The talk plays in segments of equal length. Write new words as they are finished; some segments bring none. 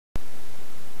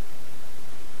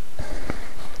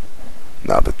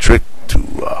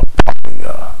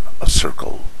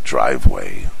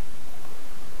driveway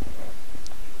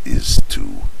is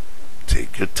to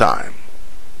take your time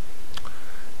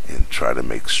and try to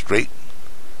make straight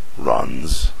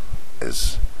runs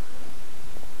as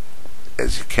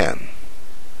you can.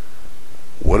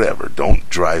 Whatever, don't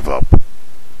drive up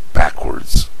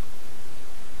backwards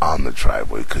on the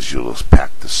driveway because you'll just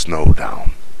pack the snow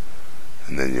down,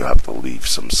 and then you'll have to leave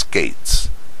some skates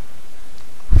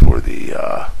for the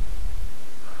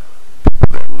people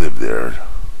that live there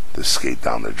to skate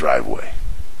down the driveway.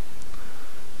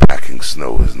 Packing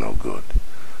snow is no good.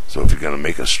 So if you're going to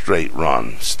make a straight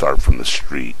run, start from the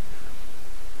street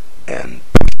and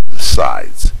push the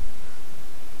sides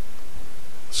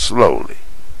slowly.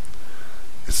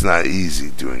 It's not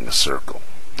easy doing a circle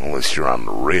unless you're on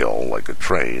the rail like a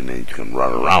train and you can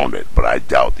run around it, but I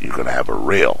doubt that you're going to have a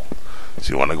rail.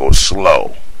 So you want to go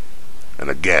slow. And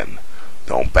again,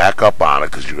 don't back up on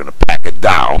it because you're going to pack it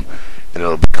down and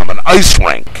it'll become an ice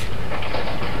rink.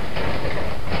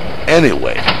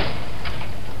 Anyway,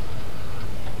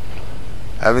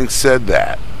 having said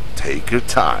that, take your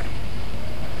time.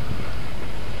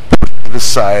 Push it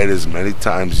aside as many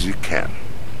times as you can.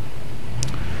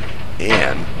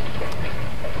 And,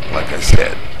 like I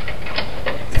said,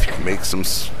 if you can make some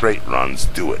straight runs,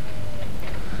 do it.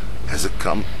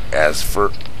 As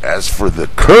for the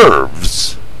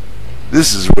curves,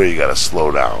 this is where you gotta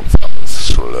slow down, fellas.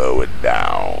 Slow it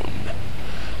down.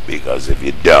 Because if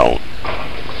you don't,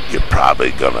 you're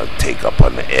probably gonna take up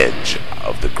on the edge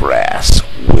of the grass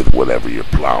with whatever you're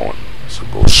plowing. So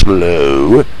go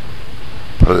slow,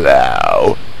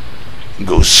 plow,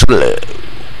 go slow.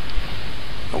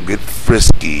 Don't get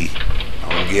frisky.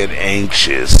 Don't get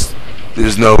anxious.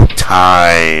 There's no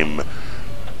time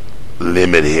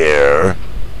limit here.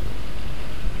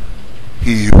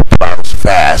 He who plows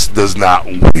fast does not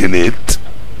win it.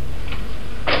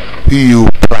 He who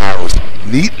plows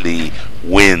neatly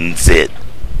wins it.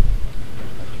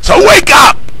 So wake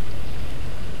up!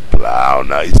 Plow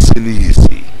nice and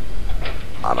easy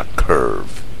on a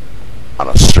curve, on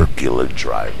a circular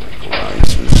driveway. Go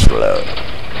nice and slow.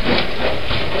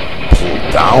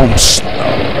 Pull down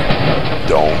snow.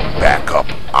 Don't back up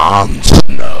on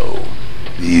snow.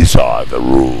 These are the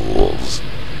rules,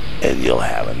 and you'll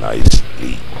have a nice,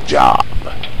 neat job.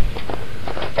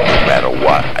 No matter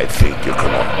what, I think you're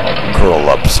gonna curl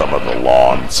up some of the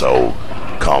lawn, so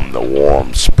come the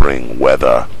warm spring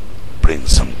weather, bring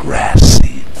some grass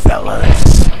seed,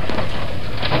 fellas.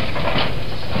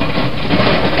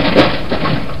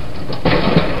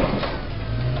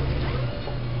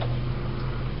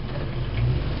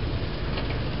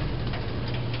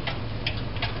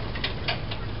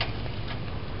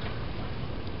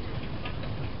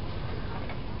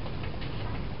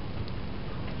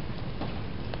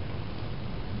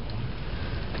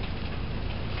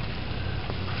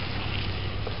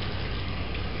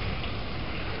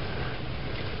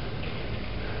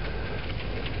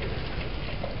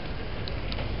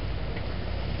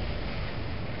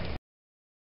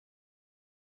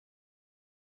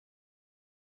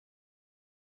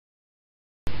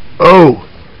 Oh!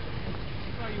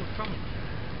 I thought you were coming.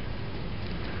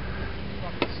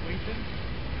 Fucking sleeping?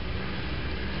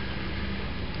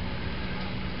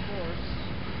 Of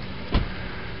course.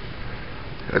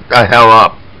 Get the hell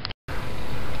up.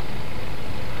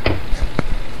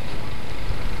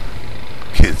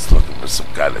 Kid's looking for some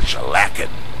kind of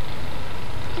shellacking.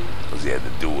 All he had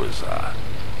to do was,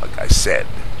 like I said,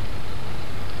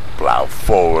 plow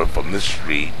forward from the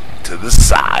street to the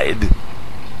side.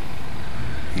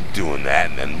 Keep doing that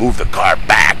and then move the car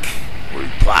back where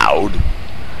he plowed.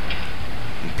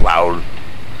 He plowed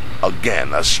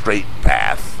again a straight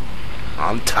path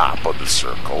on top of the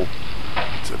circle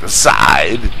to the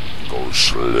side. Go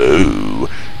slow,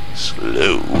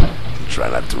 slow, and try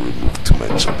not to remove too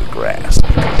much of the grass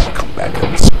because you come back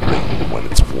in the spring when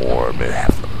it's warm and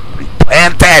have to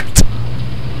replant it.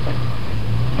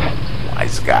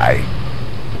 Wise guy.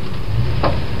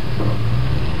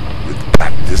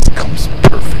 Practice comes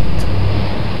perfect.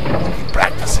 Keep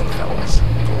practicing, fellas.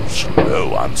 Go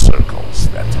slow on circles.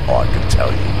 That's all I can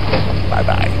tell you.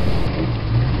 Bye-bye.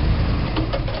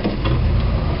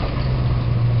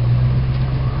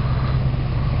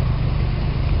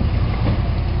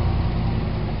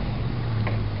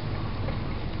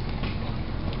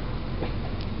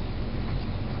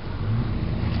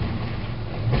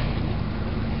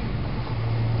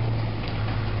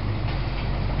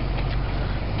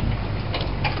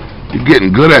 You're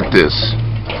getting good at this.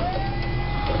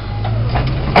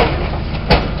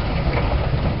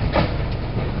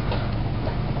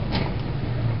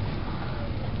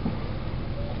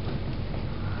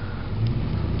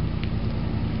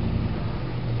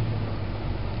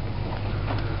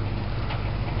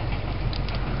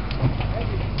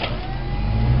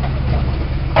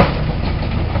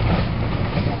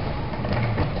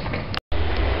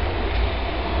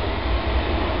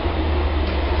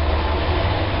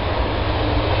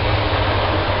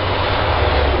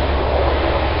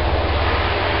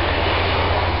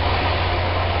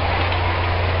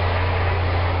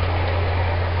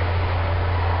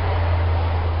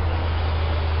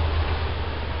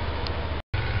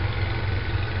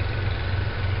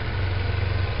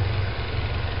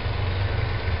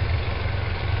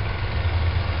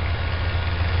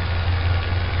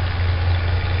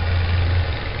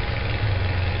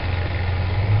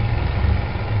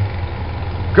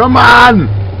 Come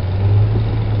on!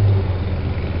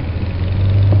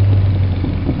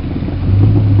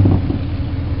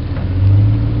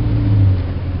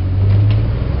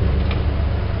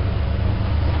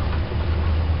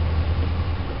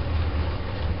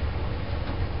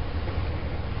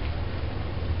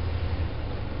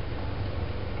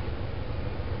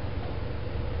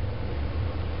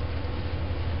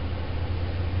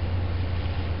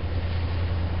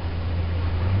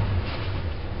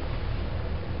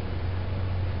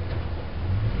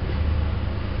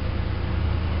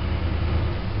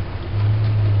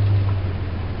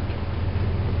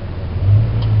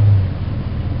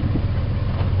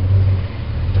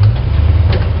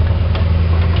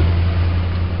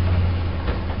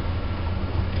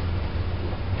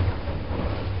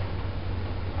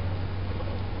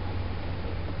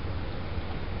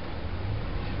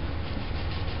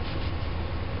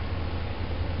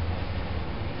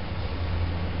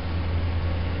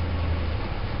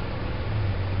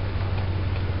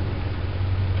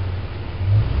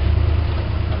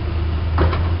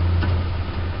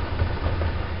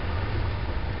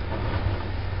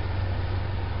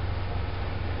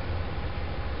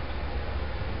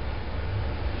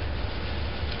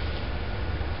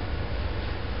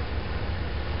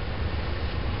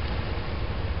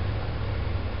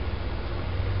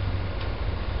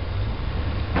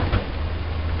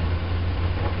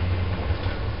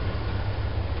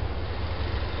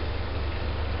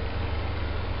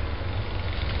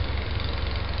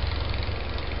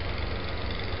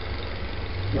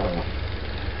 Yeah.